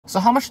So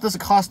how much does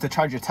it cost to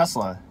charge your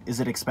Tesla? Is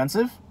it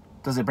expensive?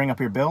 Does it bring up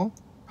your bill?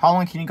 How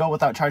long can you go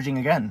without charging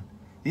again?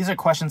 These are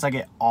questions I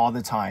get all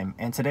the time,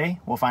 and today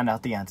we'll find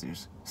out the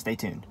answers. Stay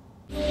tuned.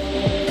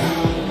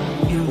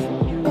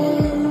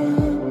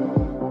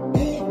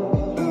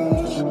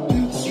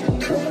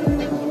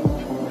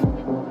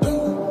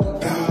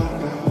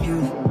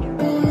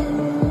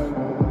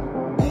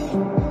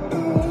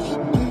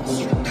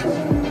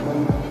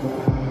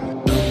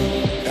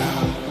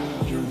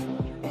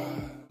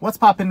 What's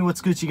poppin',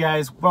 what's Gucci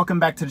guys? Welcome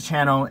back to the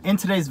channel. In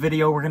today's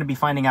video, we're going to be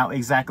finding out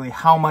exactly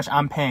how much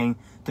I'm paying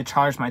to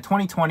charge my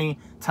 2020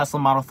 Tesla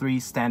Model 3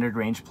 Standard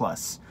Range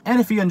Plus. And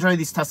if you enjoy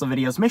these Tesla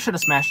videos, make sure to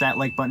smash that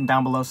like button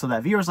down below so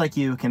that viewers like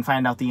you can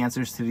find out the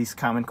answers to these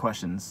common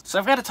questions. So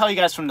I've got to tell you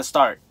guys from the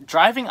start,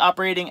 driving,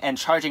 operating, and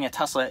charging a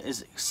Tesla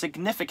is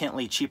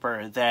significantly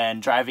cheaper than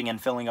driving and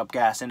filling up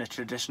gas in a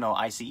traditional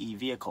ICE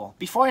vehicle.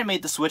 Before I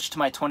made the switch to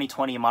my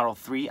 2020 Model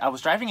 3, I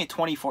was driving a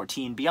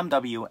 2014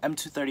 BMW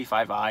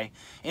M235i,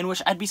 in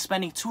which I'd be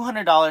spending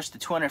 $200 to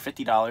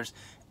 $250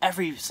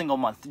 every single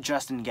month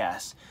just in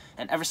gas.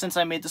 And ever since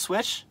I made the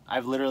switch,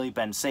 I've literally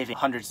been saving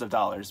hundreds of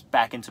dollars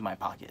back into my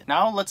pocket.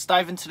 Now let's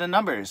dive into the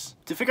numbers.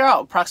 To figure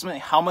out approximately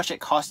how much it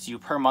costs you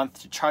per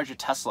month to charge a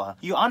Tesla,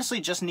 you honestly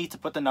just need to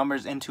put the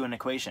numbers into an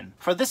equation.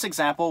 For this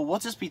example, we'll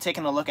just be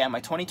taking a look at my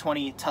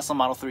 2020 Tesla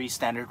Model 3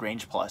 Standard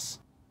Range Plus.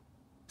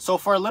 So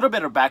for a little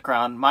bit of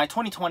background, my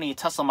 2020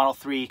 Tesla Model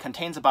 3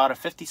 contains about a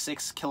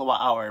 56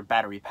 kilowatt hour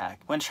battery pack.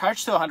 When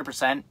charged to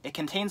 100%, it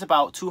contains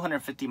about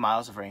 250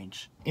 miles of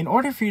range. In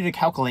order for you to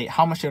calculate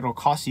how much it will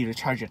cost you to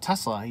charge your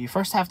Tesla, you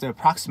first have to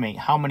approximate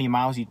how many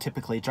miles you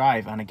typically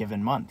drive on a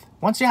given month.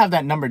 Once you have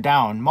that number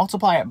down,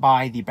 multiply it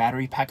by the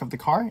battery pack of the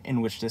car, in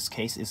which this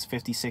case is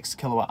 56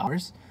 kilowatt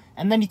hours.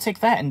 And then you take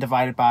that and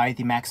divide it by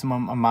the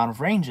maximum amount of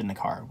range in the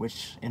car,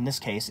 which in this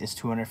case is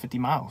 250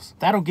 miles.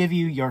 That'll give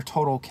you your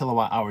total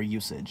kilowatt hour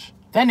usage.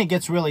 Then it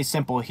gets really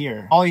simple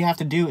here. All you have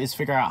to do is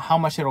figure out how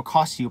much it'll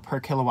cost you per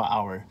kilowatt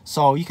hour.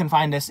 So you can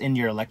find this in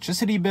your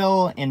electricity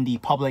bill, in the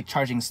public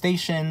charging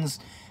stations,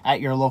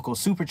 at your local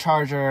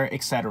supercharger,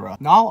 etc.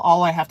 Now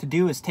all I have to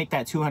do is take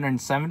that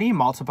 270,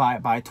 multiply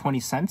it by 20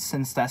 cents,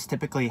 since that's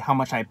typically how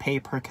much I pay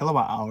per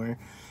kilowatt hour.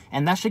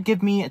 And that should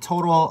give me a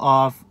total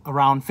of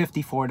around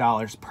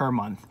 $54 per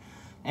month.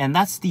 And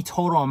that's the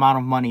total amount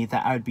of money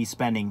that I would be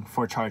spending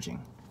for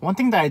charging. One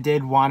thing that I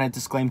did want to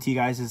disclaim to you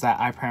guys is that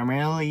I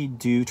primarily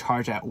do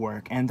charge at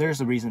work, and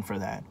there's a reason for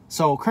that.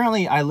 So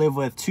currently I live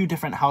with two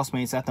different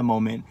housemates at the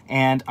moment,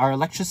 and our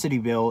electricity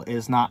bill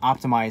is not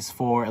optimized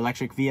for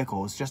electric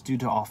vehicles, just due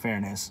to all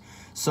fairness.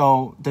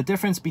 So the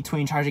difference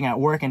between charging at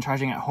work and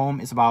charging at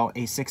home is about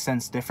a 6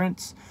 cents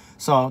difference.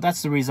 So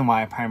that's the reason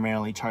why I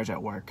primarily charge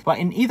at work. But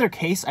in either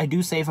case, I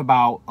do save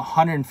about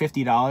 $150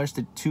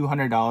 to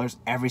 $200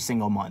 every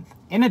single month.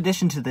 In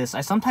addition to this, I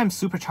sometimes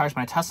supercharge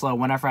my Tesla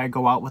whenever I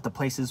go out with the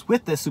places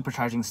with the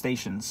supercharging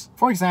stations.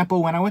 For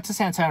example, when I went to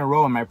Santana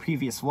Row in my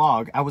previous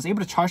vlog, I was able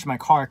to charge my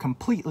car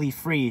completely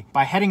free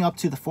by heading up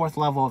to the 4th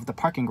level of the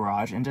parking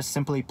garage and just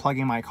simply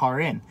plugging my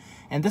car in.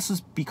 And this was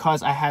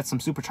because I had some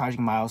supercharging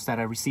miles that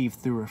I received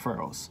through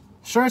referrals.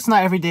 Sure, it's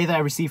not every day that I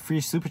receive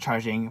free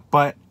supercharging,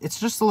 but it's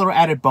just a little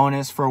added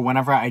bonus for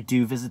whenever I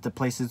do visit the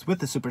places with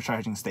the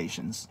supercharging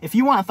stations. If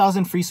you want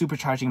 1,000 free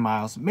supercharging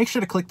miles, make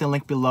sure to click the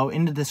link below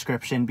in the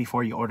description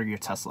before you order your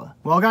Tesla.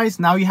 Well guys,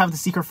 now you have the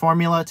secret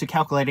formula to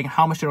calculating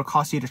how much it'll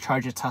cost you to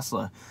charge a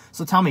Tesla.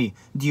 So tell me,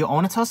 do you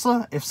own a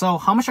Tesla? If so,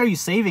 how much are you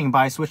saving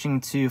by switching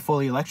to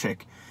fully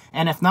electric?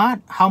 And if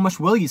not, how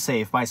much will you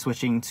save by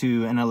switching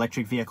to an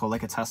electric vehicle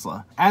like a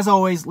Tesla? As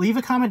always, leave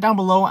a comment down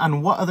below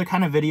on what other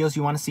kind of videos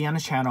you want to see on the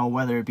channel,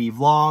 whether it be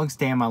vlogs,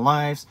 day in my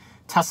lives,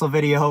 Tesla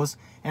videos,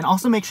 and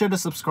also make sure to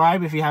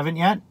subscribe if you haven't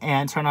yet,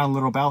 and turn on the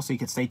little bell so you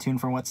can stay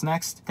tuned for what's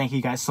next. Thank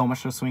you guys so much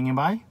for swinging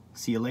by.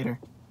 See you later.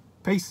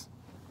 Peace.